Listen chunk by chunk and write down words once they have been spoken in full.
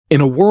In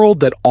a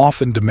world that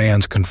often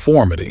demands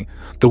conformity,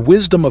 the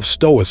wisdom of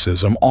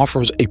Stoicism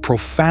offers a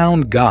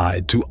profound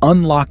guide to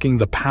unlocking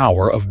the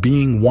power of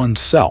being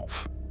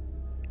oneself.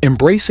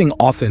 Embracing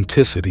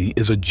authenticity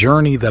is a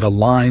journey that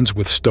aligns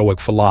with Stoic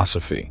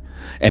philosophy,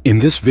 and in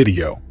this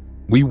video,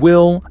 we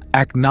will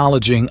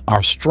acknowledging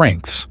our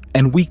strengths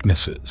and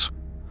weaknesses.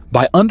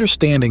 By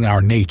understanding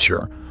our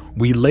nature,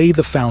 we lay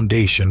the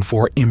foundation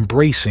for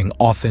embracing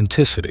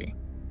authenticity.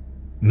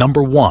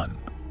 Number 1.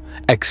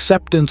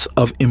 Acceptance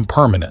of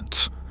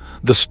impermanence.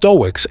 The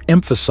Stoics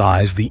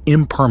emphasize the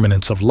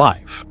impermanence of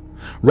life.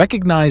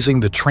 Recognizing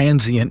the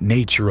transient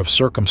nature of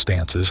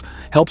circumstances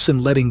helps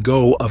in letting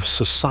go of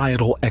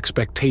societal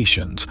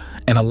expectations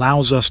and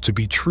allows us to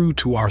be true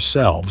to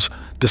ourselves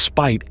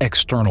despite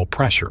external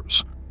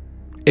pressures.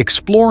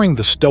 Exploring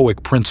the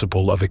Stoic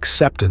principle of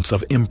acceptance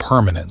of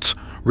impermanence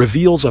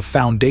reveals a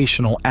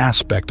foundational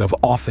aspect of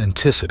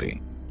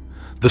authenticity.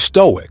 The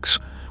Stoics,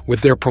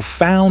 with their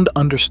profound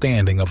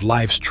understanding of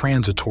life's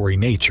transitory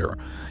nature,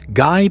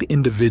 guide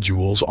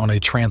individuals on a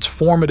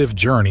transformative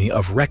journey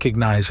of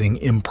recognizing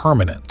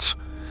impermanence.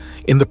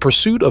 In the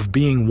pursuit of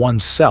being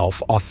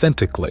oneself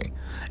authentically,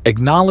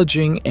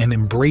 acknowledging and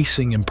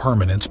embracing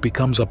impermanence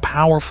becomes a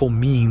powerful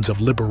means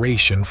of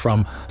liberation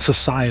from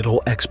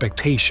societal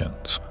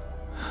expectations.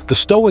 The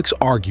Stoics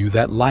argue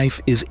that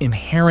life is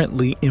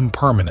inherently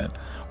impermanent,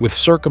 with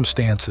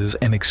circumstances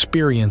and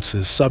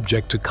experiences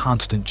subject to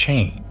constant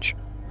change.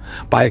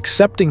 By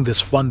accepting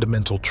this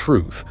fundamental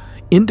truth,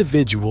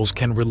 individuals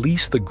can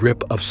release the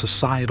grip of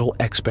societal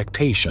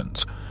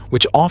expectations,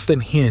 which often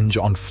hinge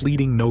on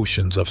fleeting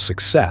notions of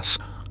success,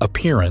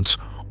 appearance,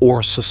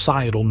 or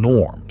societal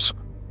norms.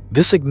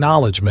 This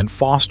acknowledgement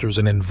fosters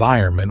an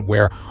environment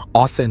where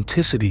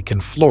authenticity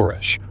can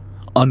flourish,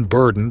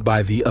 unburdened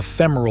by the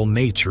ephemeral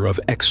nature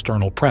of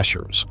external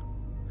pressures.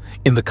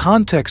 In the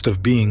context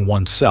of being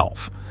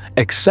oneself,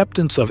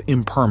 acceptance of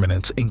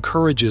impermanence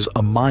encourages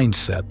a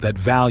mindset that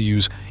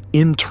values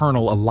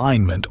internal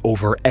alignment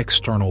over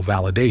external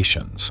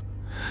validations.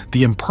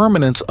 The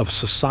impermanence of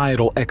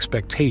societal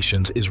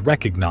expectations is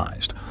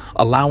recognized,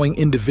 allowing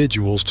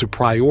individuals to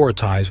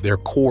prioritize their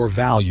core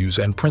values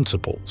and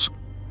principles.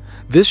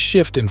 This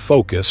shift in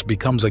focus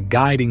becomes a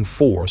guiding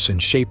force in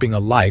shaping a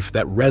life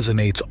that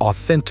resonates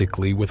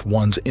authentically with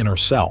one's inner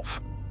self.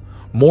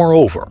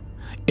 Moreover,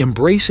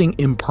 embracing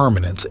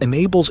impermanence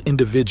enables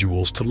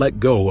individuals to let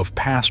go of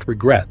past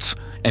regrets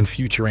and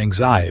future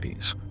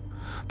anxieties.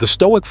 The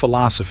Stoic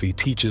philosophy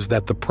teaches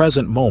that the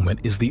present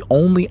moment is the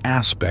only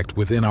aspect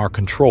within our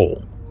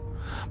control.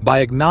 By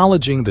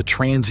acknowledging the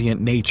transient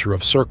nature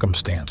of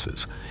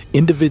circumstances,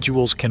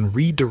 individuals can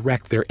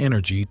redirect their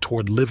energy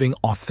toward living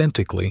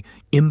authentically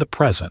in the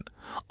present,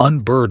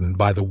 unburdened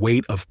by the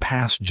weight of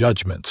past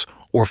judgments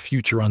or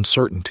future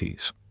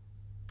uncertainties.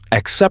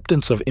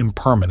 Acceptance of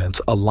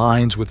impermanence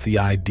aligns with the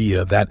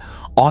idea that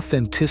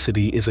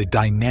authenticity is a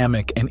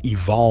dynamic and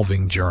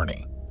evolving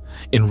journey.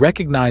 In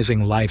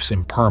recognizing life's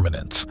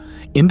impermanence,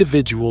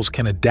 individuals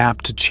can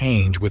adapt to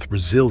change with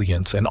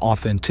resilience and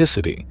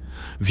authenticity,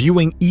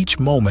 viewing each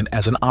moment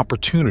as an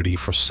opportunity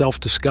for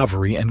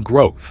self-discovery and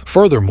growth.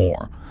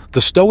 Furthermore, the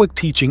Stoic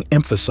teaching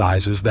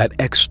emphasizes that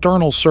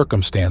external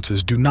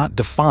circumstances do not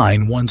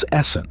define one's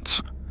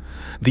essence.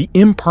 The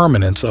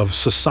impermanence of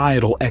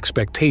societal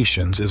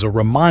expectations is a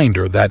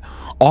reminder that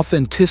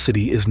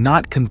authenticity is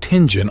not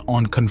contingent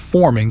on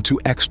conforming to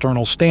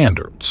external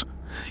standards.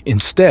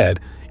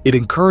 Instead, it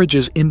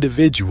encourages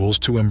individuals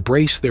to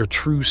embrace their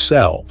true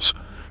selves,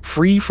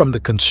 free from the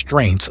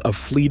constraints of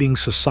fleeting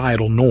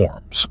societal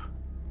norms.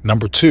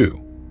 Number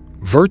 2.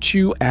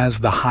 Virtue as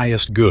the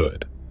highest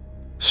good.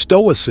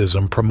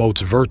 Stoicism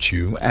promotes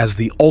virtue as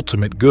the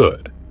ultimate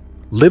good.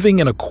 Living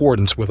in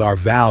accordance with our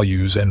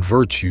values and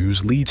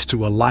virtues leads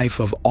to a life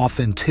of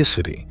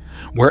authenticity,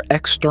 where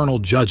external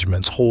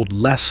judgments hold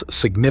less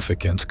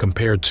significance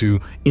compared to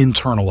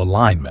internal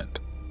alignment.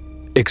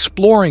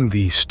 Exploring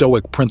the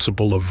Stoic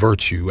principle of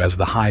virtue as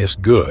the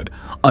highest good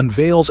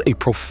unveils a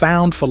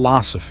profound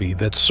philosophy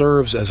that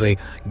serves as a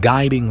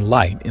guiding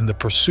light in the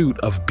pursuit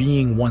of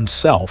being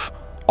oneself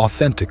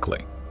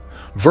authentically.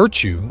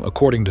 Virtue,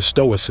 according to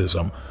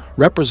Stoicism,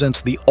 represents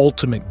the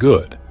ultimate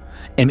good,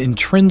 an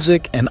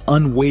intrinsic and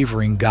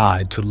unwavering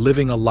guide to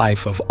living a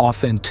life of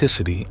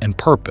authenticity and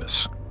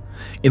purpose.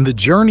 In the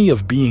journey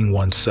of being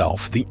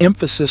oneself, the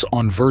emphasis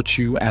on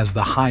virtue as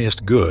the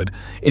highest good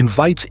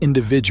invites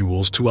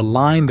individuals to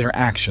align their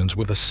actions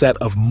with a set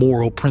of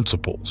moral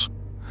principles.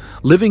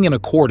 Living in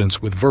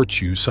accordance with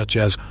virtues such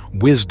as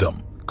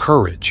wisdom,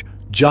 courage,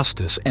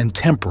 justice, and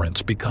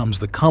temperance becomes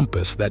the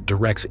compass that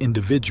directs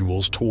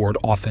individuals toward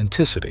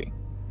authenticity.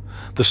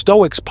 The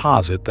Stoics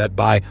posit that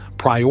by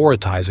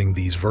prioritizing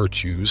these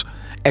virtues,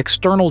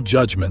 external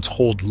judgments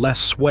hold less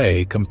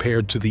sway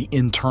compared to the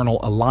internal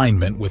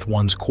alignment with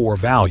one's core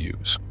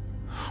values.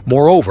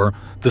 Moreover,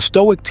 the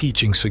Stoic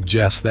teaching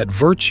suggests that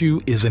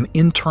virtue is an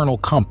internal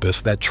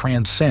compass that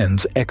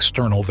transcends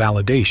external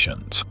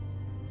validations.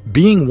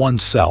 Being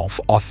oneself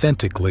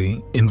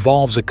authentically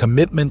involves a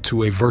commitment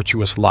to a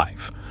virtuous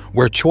life,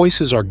 where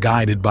choices are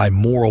guided by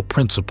moral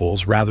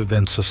principles rather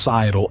than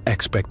societal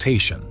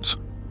expectations.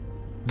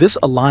 This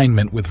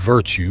alignment with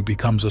virtue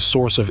becomes a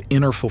source of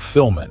inner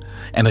fulfillment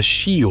and a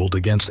shield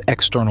against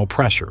external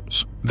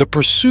pressures. The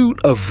pursuit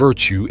of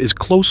virtue is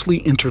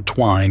closely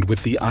intertwined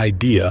with the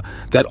idea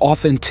that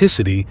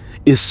authenticity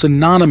is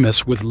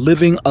synonymous with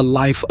living a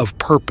life of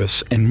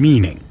purpose and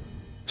meaning.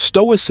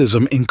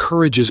 Stoicism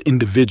encourages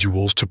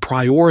individuals to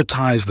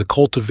prioritize the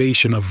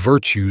cultivation of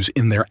virtues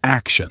in their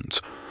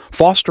actions,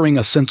 fostering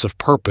a sense of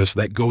purpose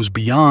that goes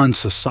beyond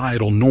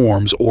societal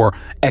norms or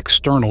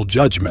external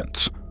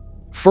judgments.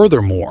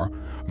 Furthermore,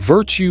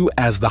 virtue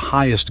as the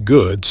highest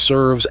good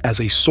serves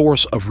as a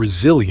source of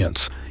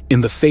resilience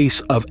in the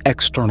face of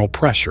external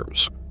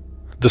pressures.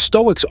 The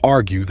Stoics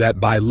argue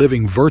that by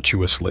living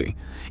virtuously,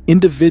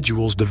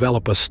 individuals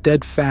develop a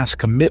steadfast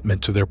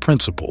commitment to their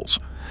principles,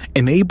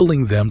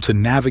 enabling them to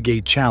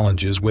navigate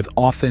challenges with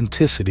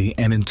authenticity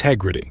and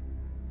integrity.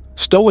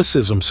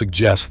 Stoicism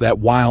suggests that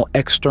while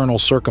external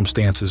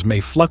circumstances may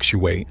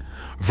fluctuate,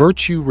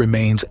 virtue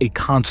remains a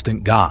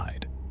constant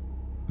guide.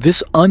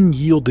 This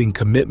unyielding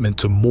commitment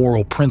to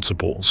moral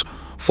principles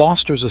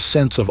fosters a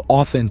sense of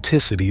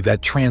authenticity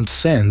that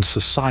transcends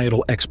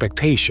societal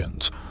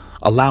expectations,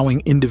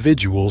 allowing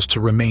individuals to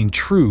remain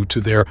true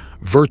to their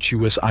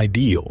virtuous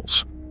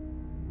ideals.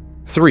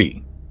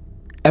 3.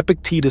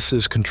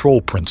 Epictetus's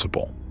control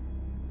principle.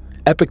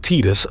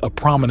 Epictetus, a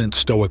prominent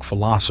Stoic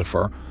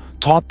philosopher,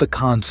 taught the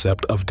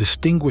concept of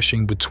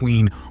distinguishing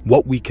between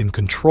what we can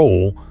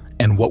control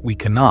and what we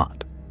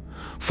cannot.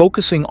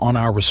 Focusing on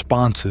our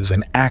responses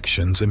and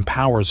actions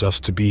empowers us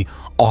to be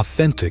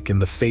authentic in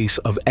the face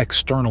of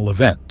external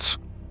events.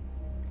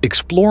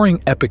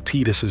 Exploring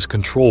Epictetus's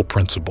control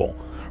principle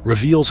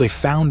reveals a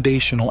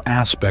foundational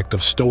aspect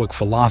of Stoic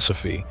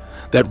philosophy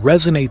that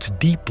resonates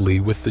deeply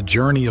with the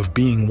journey of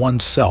being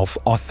oneself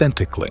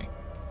authentically.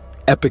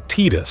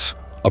 Epictetus,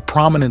 a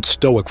prominent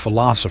Stoic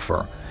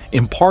philosopher,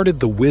 imparted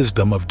the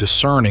wisdom of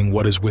discerning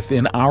what is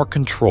within our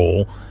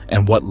control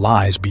and what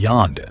lies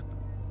beyond it.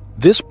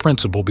 This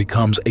principle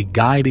becomes a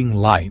guiding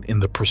light in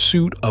the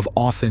pursuit of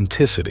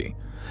authenticity,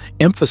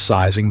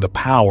 emphasizing the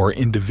power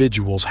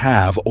individuals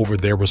have over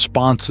their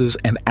responses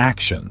and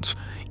actions,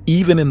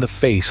 even in the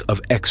face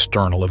of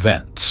external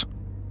events.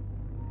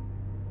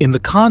 In the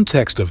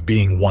context of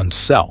being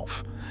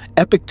oneself,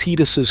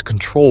 Epictetus's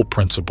control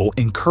principle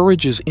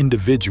encourages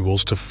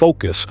individuals to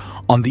focus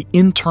on the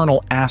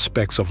internal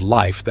aspects of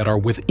life that are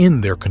within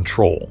their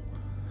control.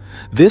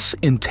 This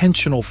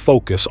intentional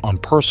focus on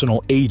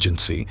personal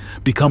agency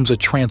becomes a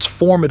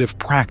transformative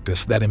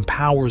practice that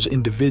empowers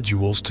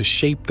individuals to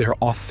shape their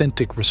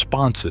authentic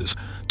responses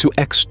to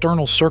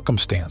external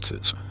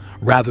circumstances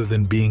rather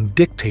than being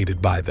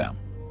dictated by them.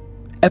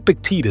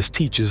 Epictetus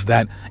teaches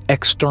that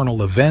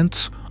external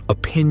events,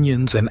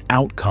 opinions, and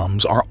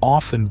outcomes are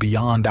often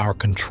beyond our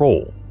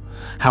control.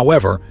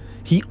 However,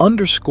 he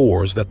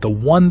underscores that the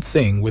one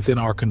thing within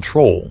our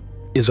control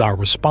is our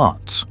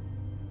response.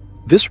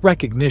 This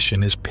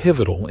recognition is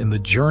pivotal in the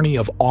journey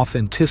of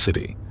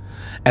authenticity,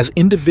 as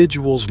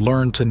individuals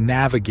learn to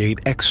navigate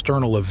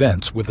external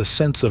events with a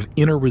sense of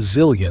inner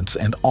resilience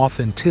and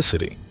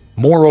authenticity.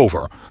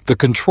 Moreover, the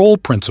control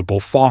principle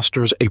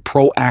fosters a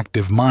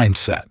proactive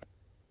mindset.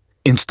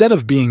 Instead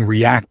of being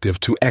reactive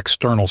to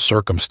external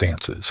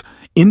circumstances,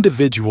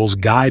 individuals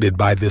guided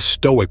by this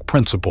Stoic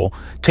principle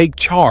take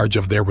charge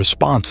of their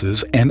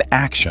responses and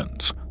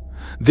actions.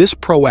 This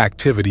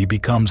proactivity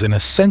becomes an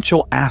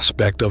essential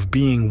aspect of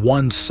being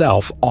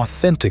oneself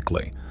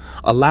authentically,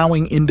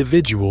 allowing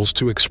individuals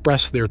to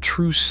express their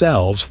true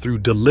selves through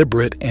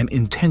deliberate and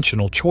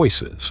intentional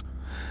choices.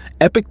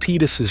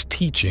 Epictetus's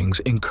teachings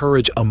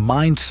encourage a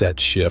mindset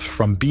shift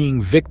from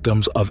being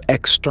victims of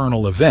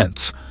external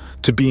events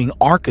to being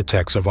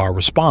architects of our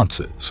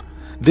responses.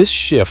 This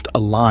shift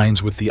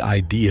aligns with the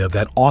idea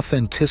that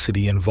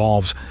authenticity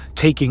involves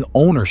taking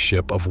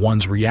ownership of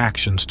one's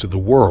reactions to the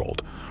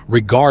world,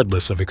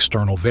 regardless of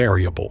external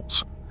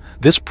variables.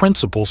 This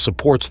principle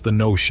supports the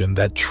notion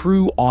that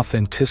true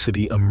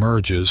authenticity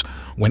emerges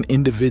when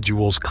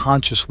individuals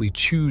consciously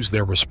choose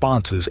their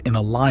responses in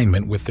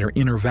alignment with their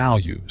inner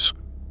values.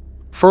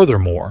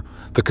 Furthermore,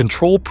 the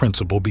control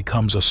principle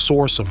becomes a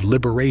source of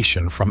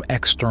liberation from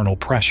external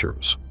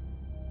pressures.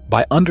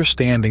 By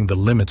understanding the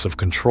limits of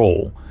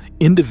control,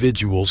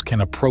 individuals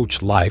can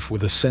approach life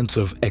with a sense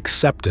of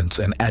acceptance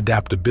and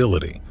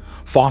adaptability,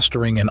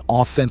 fostering an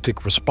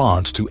authentic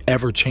response to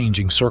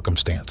ever-changing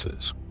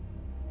circumstances.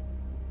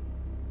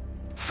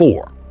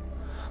 4.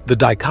 The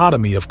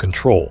dichotomy of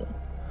control.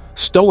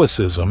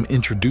 Stoicism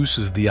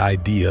introduces the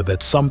idea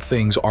that some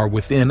things are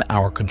within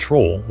our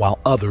control while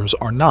others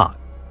are not.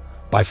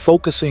 By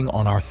focusing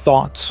on our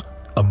thoughts,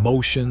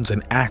 emotions,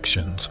 and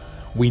actions,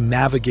 we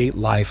navigate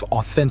life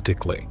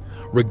authentically,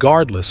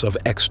 regardless of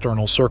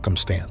external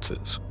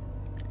circumstances.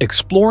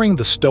 Exploring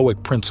the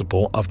Stoic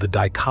principle of the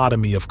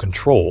dichotomy of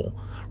control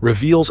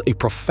reveals a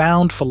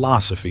profound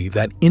philosophy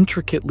that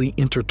intricately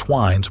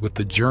intertwines with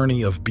the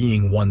journey of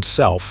being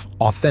oneself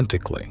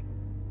authentically.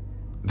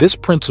 This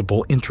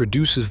principle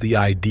introduces the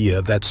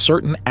idea that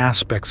certain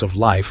aspects of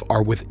life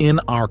are within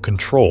our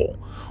control,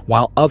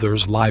 while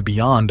others lie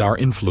beyond our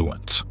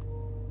influence.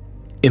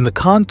 In the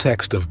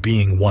context of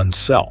being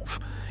oneself,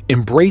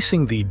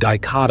 embracing the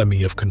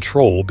dichotomy of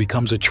control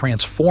becomes a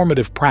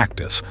transformative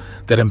practice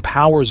that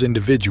empowers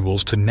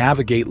individuals to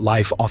navigate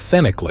life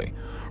authentically,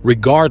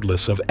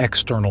 regardless of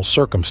external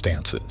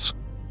circumstances.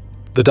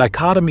 The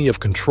dichotomy of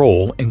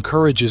control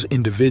encourages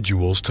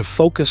individuals to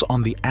focus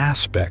on the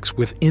aspects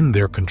within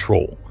their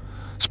control,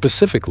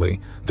 specifically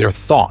their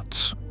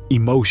thoughts,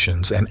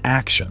 emotions, and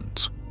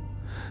actions.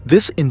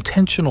 This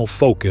intentional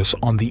focus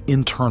on the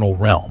internal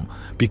realm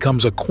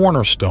becomes a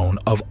cornerstone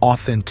of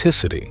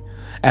authenticity,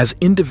 as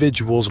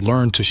individuals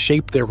learn to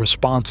shape their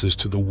responses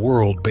to the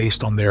world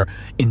based on their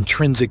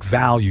intrinsic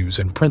values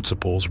and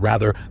principles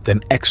rather than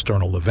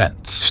external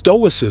events.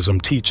 Stoicism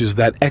teaches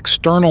that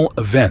external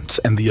events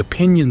and the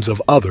opinions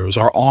of others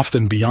are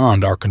often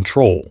beyond our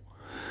control.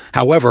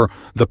 However,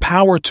 the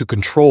power to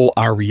control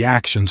our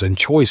reactions and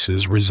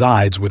choices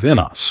resides within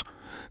us.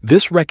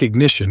 This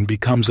recognition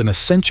becomes an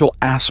essential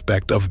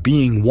aspect of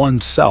being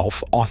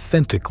oneself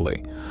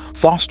authentically,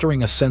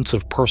 fostering a sense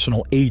of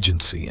personal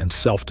agency and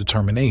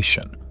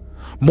self-determination.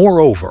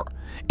 Moreover,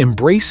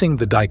 embracing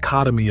the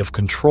dichotomy of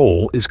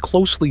control is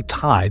closely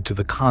tied to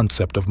the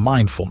concept of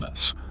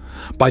mindfulness.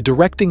 By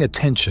directing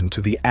attention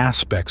to the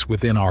aspects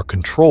within our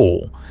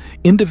control,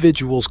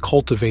 individuals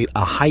cultivate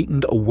a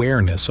heightened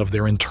awareness of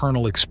their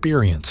internal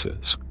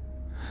experiences.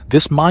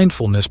 This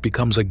mindfulness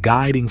becomes a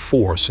guiding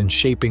force in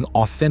shaping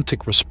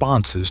authentic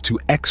responses to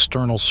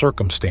external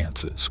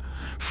circumstances,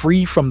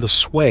 free from the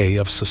sway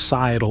of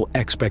societal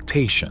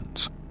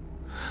expectations.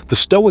 The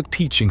Stoic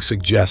teaching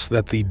suggests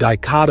that the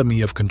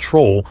dichotomy of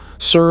control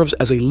serves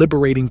as a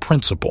liberating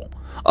principle,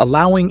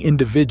 allowing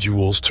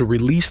individuals to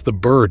release the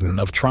burden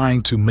of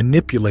trying to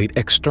manipulate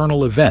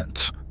external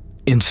events.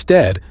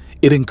 Instead,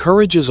 it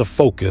encourages a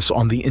focus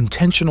on the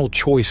intentional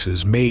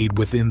choices made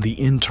within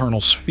the internal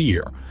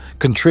sphere,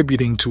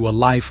 contributing to a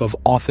life of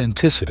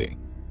authenticity.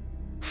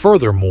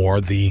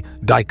 Furthermore, the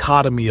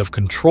dichotomy of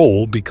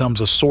control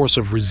becomes a source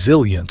of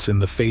resilience in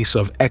the face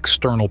of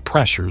external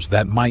pressures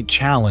that might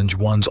challenge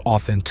one's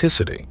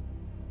authenticity.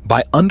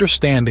 By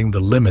understanding the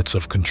limits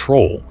of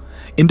control,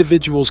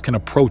 individuals can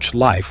approach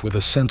life with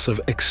a sense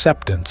of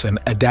acceptance and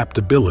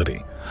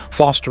adaptability,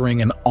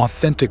 fostering an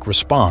authentic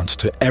response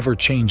to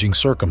ever-changing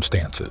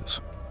circumstances.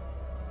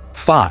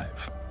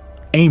 5.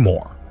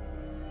 Amor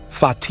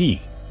fati.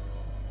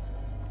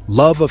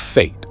 Love of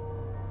fate.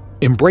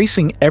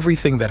 Embracing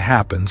everything that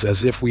happens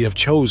as if we have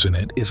chosen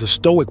it is a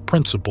Stoic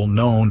principle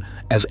known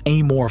as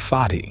amor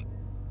fati.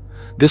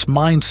 This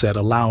mindset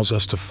allows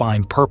us to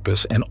find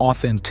purpose and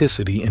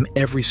authenticity in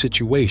every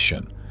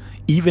situation,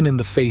 even in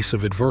the face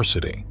of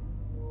adversity.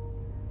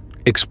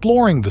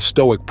 Exploring the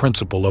Stoic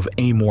principle of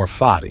amor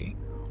fati,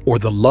 or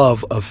the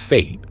love of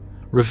fate,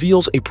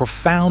 reveals a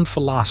profound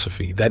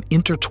philosophy that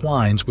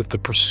intertwines with the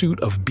pursuit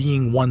of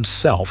being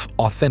oneself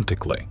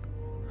authentically.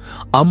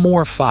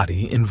 Amor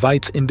fati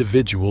invites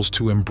individuals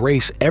to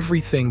embrace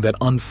everything that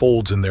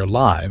unfolds in their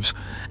lives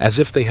as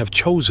if they have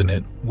chosen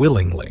it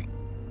willingly.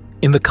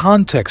 In the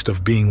context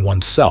of being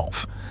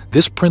oneself,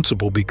 this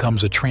principle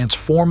becomes a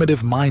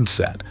transformative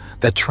mindset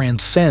that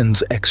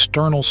transcends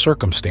external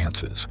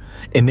circumstances,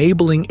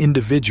 enabling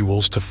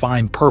individuals to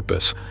find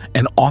purpose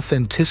and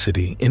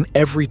authenticity in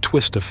every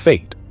twist of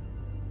fate.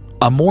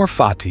 Amor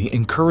fati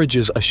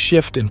encourages a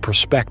shift in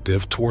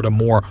perspective toward a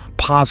more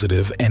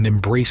positive and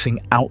embracing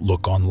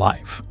outlook on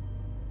life.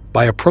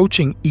 By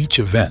approaching each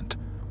event,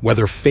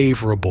 whether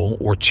favorable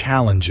or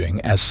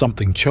challenging, as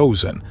something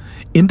chosen,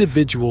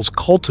 individuals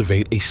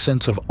cultivate a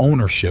sense of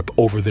ownership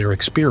over their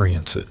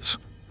experiences.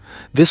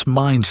 This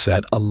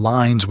mindset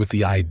aligns with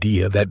the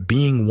idea that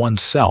being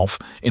oneself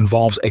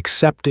involves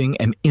accepting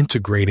and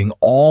integrating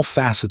all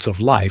facets of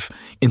life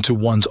into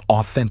one's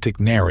authentic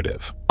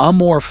narrative.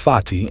 Amor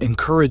fati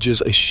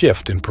encourages a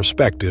shift in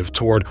perspective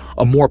toward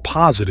a more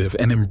positive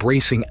and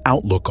embracing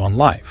outlook on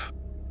life.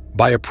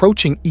 By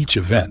approaching each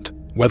event,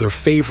 whether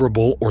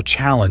favorable or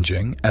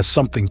challenging, as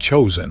something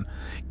chosen,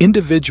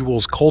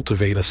 individuals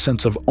cultivate a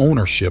sense of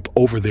ownership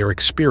over their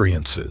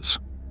experiences.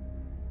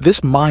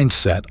 This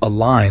mindset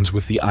aligns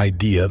with the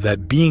idea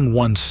that being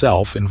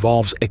oneself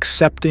involves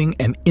accepting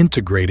and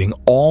integrating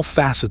all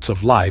facets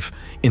of life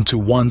into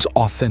one's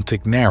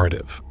authentic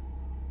narrative.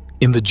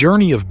 In the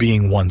journey of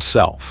being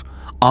oneself,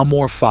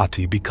 amor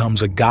fati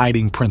becomes a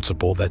guiding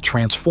principle that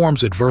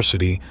transforms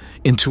adversity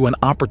into an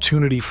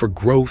opportunity for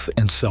growth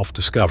and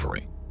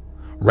self-discovery.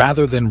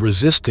 Rather than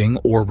resisting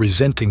or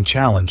resenting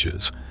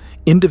challenges,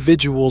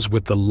 individuals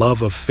with the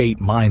love of fate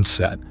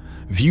mindset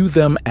view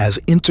them as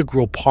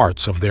integral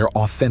parts of their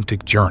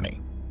authentic journey.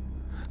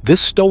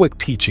 This Stoic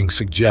teaching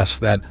suggests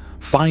that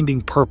finding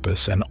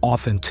purpose and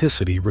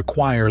authenticity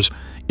requires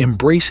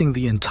embracing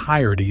the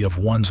entirety of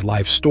one's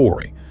life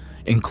story,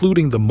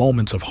 including the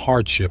moments of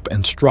hardship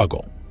and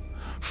struggle.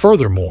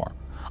 Furthermore,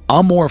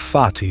 amor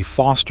fati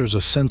fosters a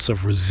sense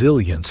of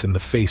resilience in the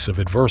face of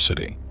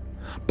adversity.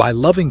 By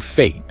loving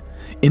fate,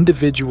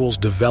 individuals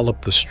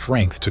develop the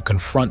strength to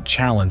confront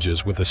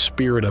challenges with a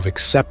spirit of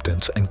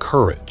acceptance and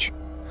courage.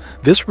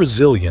 This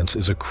resilience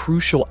is a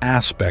crucial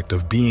aspect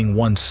of being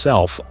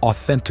oneself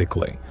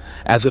authentically,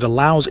 as it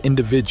allows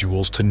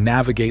individuals to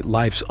navigate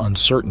life's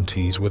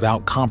uncertainties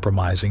without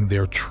compromising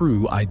their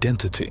true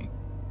identity.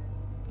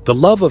 The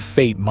love of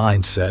fate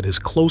mindset is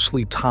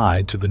closely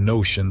tied to the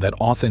notion that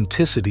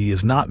authenticity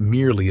is not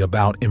merely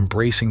about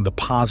embracing the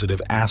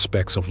positive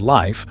aspects of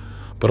life,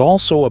 but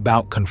also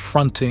about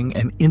confronting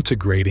and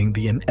integrating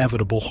the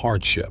inevitable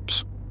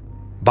hardships.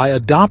 By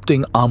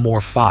adopting amor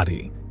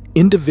fati,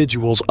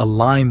 individuals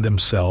align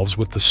themselves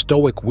with the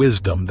Stoic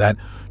wisdom that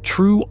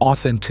true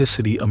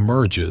authenticity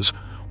emerges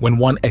when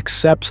one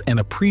accepts and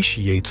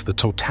appreciates the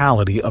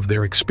totality of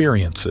their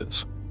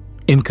experiences.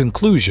 In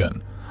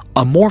conclusion,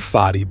 amor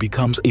fati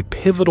becomes a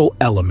pivotal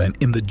element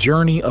in the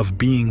journey of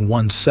being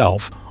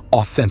oneself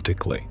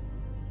authentically.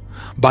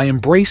 By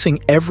embracing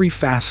every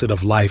facet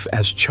of life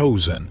as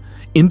chosen,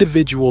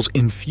 individuals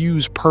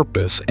infuse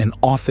purpose and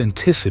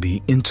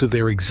authenticity into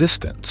their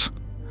existence.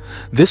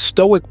 This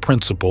Stoic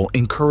principle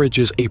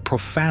encourages a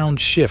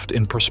profound shift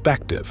in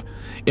perspective,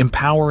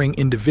 empowering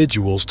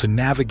individuals to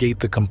navigate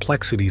the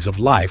complexities of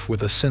life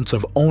with a sense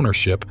of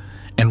ownership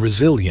and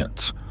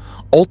resilience,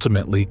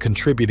 ultimately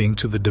contributing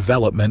to the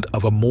development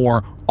of a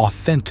more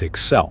authentic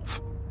self.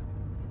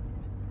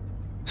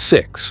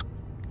 6.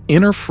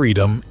 Inner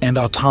freedom and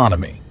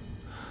autonomy.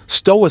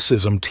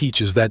 Stoicism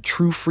teaches that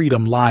true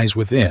freedom lies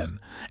within,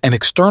 and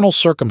external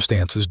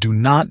circumstances do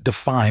not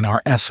define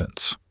our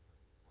essence.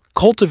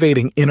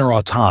 Cultivating inner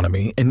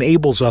autonomy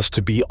enables us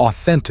to be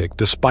authentic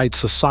despite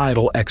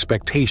societal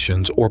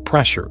expectations or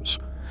pressures.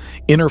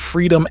 Inner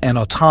freedom and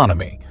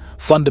autonomy,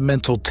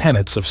 fundamental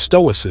tenets of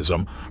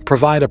Stoicism,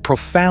 provide a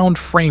profound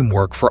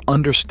framework for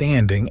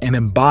understanding and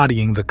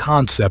embodying the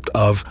concept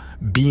of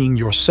being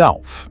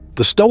yourself.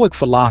 The Stoic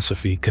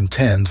philosophy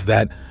contends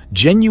that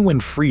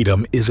genuine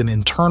freedom is an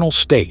internal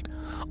state,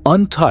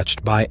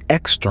 untouched by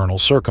external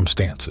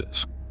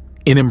circumstances.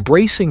 In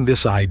embracing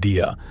this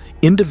idea,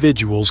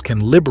 individuals can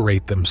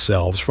liberate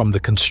themselves from the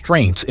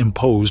constraints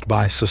imposed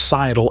by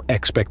societal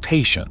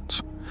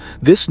expectations.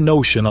 This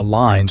notion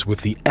aligns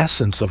with the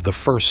essence of the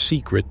first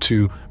secret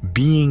to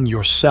being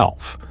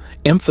yourself,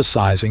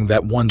 emphasizing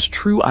that one's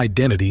true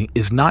identity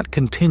is not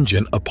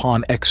contingent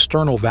upon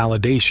external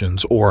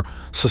validations or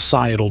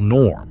societal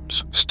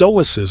norms.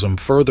 Stoicism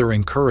further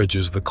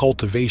encourages the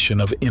cultivation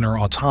of inner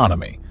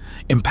autonomy,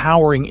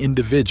 empowering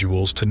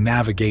individuals to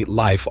navigate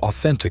life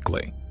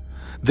authentically.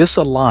 This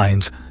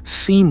aligns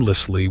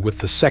seamlessly with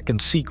the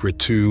second secret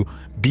to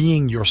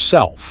being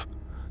yourself,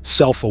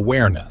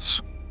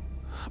 self-awareness.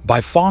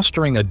 By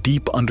fostering a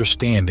deep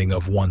understanding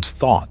of one's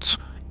thoughts,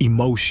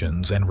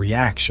 emotions, and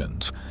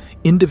reactions,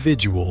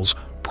 individuals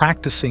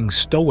practicing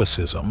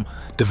Stoicism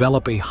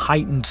develop a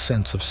heightened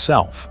sense of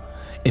self,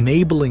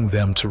 enabling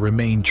them to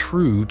remain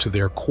true to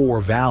their core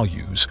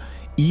values,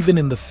 even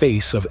in the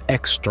face of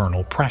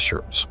external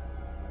pressures.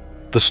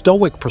 The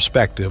Stoic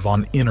perspective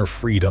on inner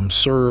freedom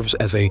serves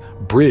as a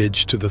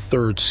bridge to the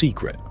third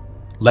secret,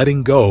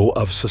 letting go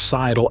of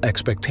societal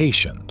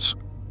expectations.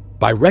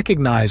 By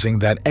recognizing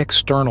that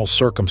external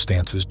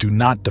circumstances do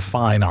not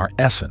define our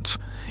essence,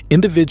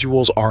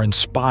 individuals are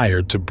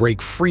inspired to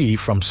break free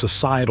from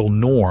societal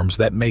norms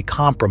that may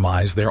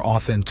compromise their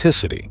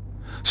authenticity.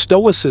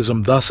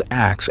 Stoicism thus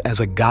acts as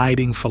a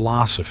guiding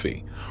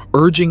philosophy,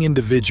 urging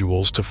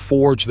individuals to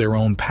forge their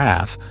own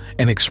path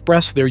and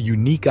express their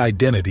unique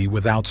identity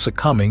without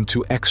succumbing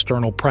to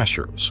external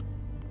pressures.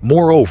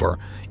 Moreover,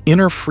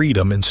 inner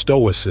freedom in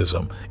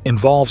Stoicism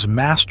involves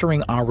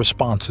mastering our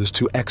responses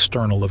to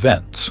external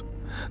events.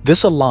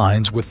 This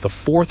aligns with the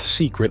fourth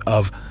secret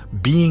of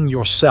being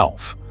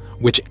yourself,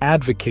 which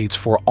advocates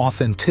for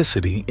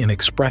authenticity in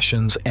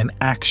expressions and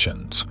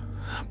actions.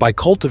 By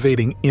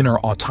cultivating inner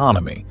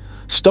autonomy,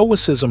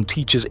 Stoicism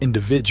teaches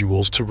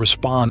individuals to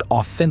respond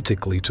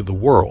authentically to the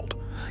world,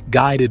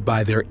 guided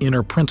by their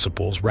inner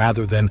principles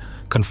rather than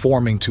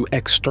conforming to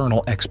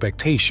external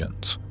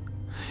expectations.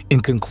 In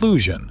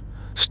conclusion,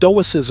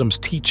 Stoicism's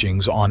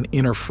teachings on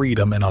inner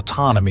freedom and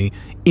autonomy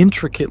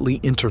intricately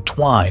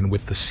intertwine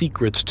with the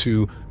secrets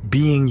to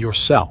being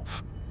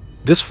yourself.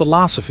 This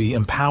philosophy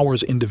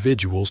empowers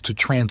individuals to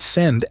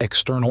transcend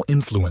external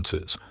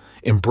influences,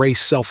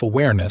 embrace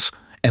self-awareness,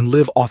 and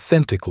live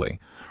authentically,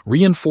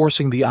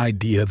 reinforcing the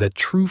idea that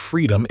true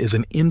freedom is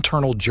an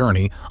internal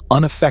journey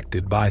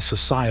unaffected by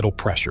societal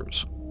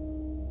pressures.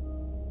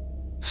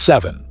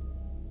 7.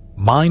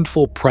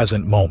 Mindful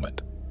present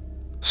moment.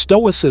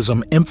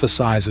 Stoicism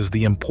emphasizes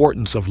the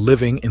importance of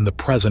living in the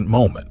present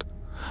moment.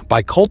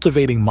 By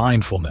cultivating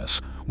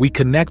mindfulness, we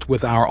connect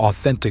with our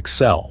authentic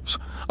selves,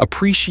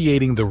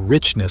 appreciating the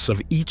richness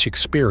of each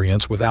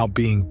experience without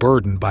being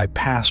burdened by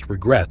past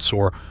regrets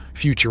or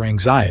future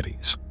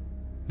anxieties.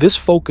 This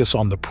focus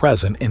on the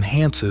present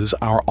enhances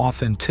our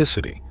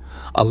authenticity,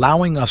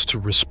 allowing us to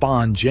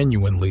respond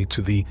genuinely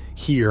to the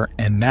here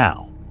and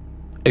now.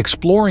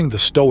 Exploring the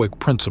Stoic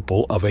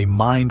principle of a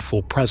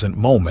mindful present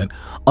moment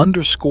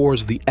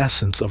underscores the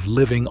essence of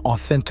living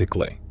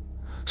authentically.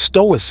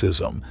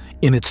 Stoicism,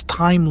 in its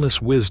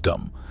timeless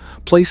wisdom,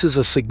 places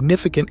a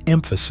significant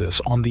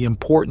emphasis on the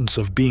importance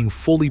of being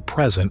fully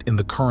present in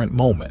the current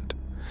moment.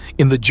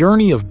 In the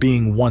journey of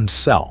being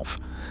oneself,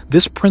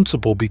 this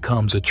principle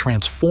becomes a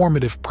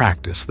transformative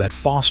practice that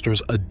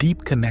fosters a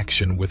deep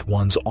connection with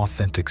one's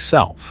authentic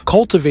self.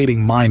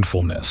 Cultivating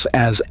mindfulness,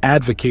 as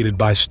advocated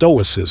by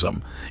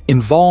Stoicism,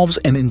 involves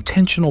an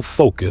intentional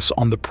focus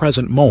on the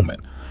present moment,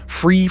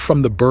 free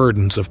from the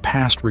burdens of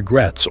past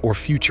regrets or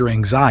future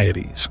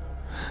anxieties.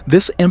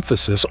 This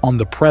emphasis on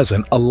the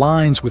present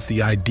aligns with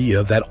the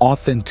idea that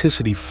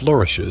authenticity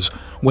flourishes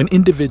when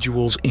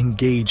individuals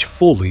engage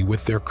fully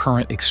with their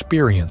current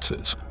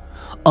experiences,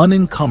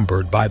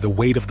 unencumbered by the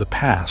weight of the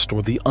past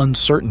or the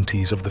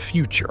uncertainties of the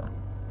future.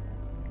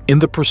 In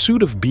the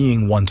pursuit of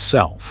being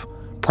oneself,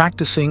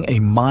 practicing a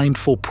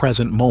mindful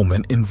present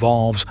moment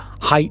involves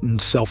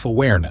heightened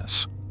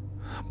self-awareness.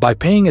 By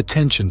paying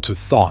attention to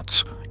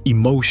thoughts,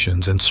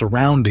 emotions, and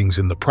surroundings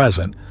in the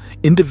present,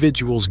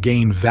 individuals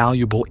gain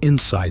valuable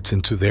insights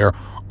into their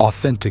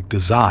authentic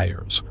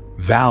desires,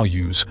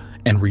 values,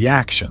 and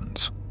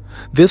reactions.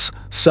 This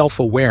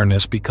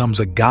self-awareness becomes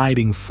a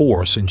guiding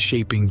force in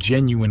shaping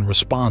genuine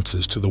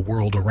responses to the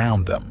world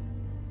around them.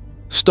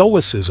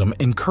 Stoicism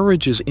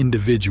encourages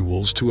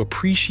individuals to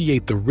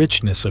appreciate the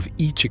richness of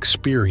each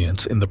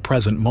experience in the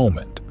present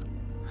moment.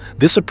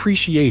 This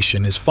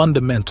appreciation is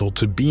fundamental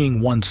to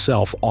being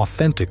oneself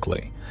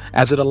authentically,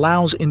 as it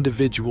allows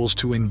individuals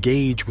to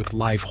engage with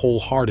life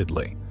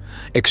wholeheartedly,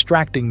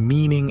 extracting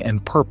meaning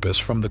and purpose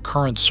from the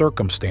current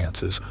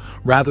circumstances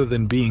rather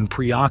than being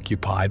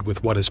preoccupied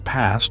with what is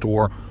past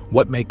or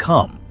what may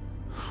come.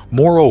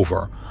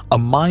 Moreover, a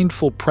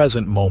mindful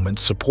present moment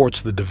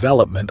supports the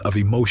development of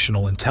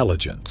emotional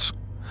intelligence.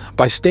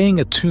 By staying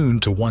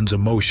attuned to one's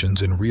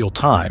emotions in real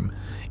time,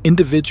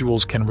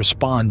 individuals can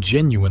respond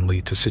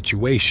genuinely to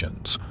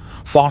situations,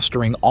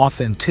 fostering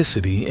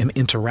authenticity in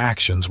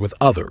interactions with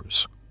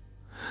others.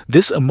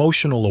 This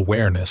emotional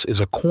awareness is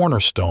a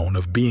cornerstone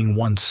of being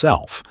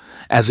oneself,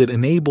 as it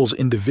enables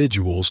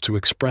individuals to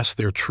express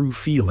their true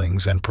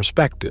feelings and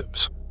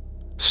perspectives.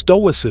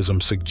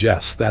 Stoicism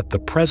suggests that the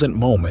present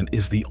moment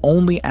is the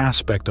only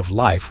aspect of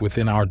life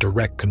within our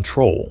direct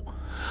control.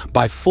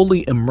 By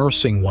fully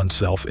immersing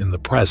oneself in the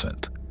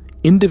present,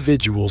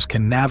 individuals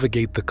can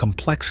navigate the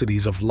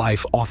complexities of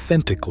life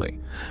authentically,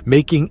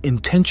 making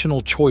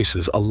intentional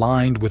choices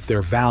aligned with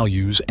their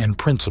values and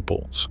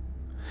principles.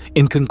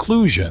 In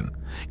conclusion,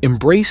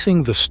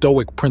 embracing the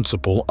Stoic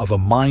principle of a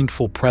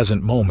mindful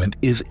present moment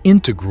is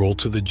integral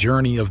to the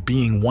journey of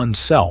being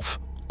oneself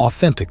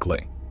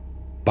authentically.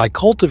 By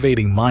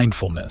cultivating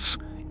mindfulness,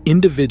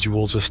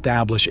 individuals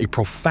establish a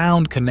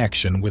profound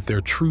connection with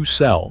their true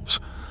selves,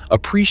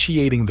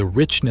 appreciating the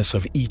richness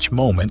of each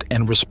moment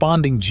and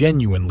responding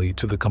genuinely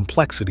to the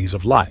complexities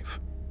of life.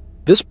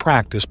 This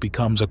practice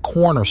becomes a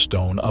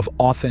cornerstone of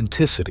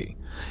authenticity,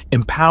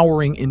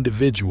 empowering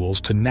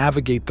individuals to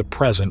navigate the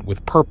present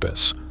with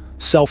purpose,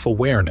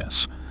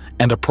 self-awareness,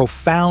 and a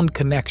profound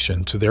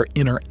connection to their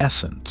inner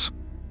essence.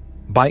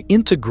 By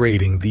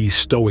integrating these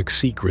Stoic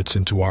secrets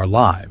into our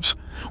lives,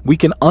 we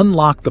can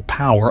unlock the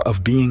power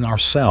of being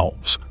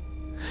ourselves.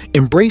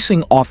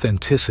 Embracing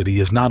authenticity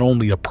is not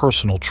only a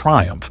personal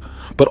triumph,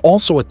 but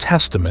also a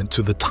testament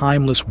to the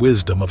timeless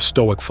wisdom of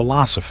Stoic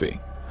philosophy.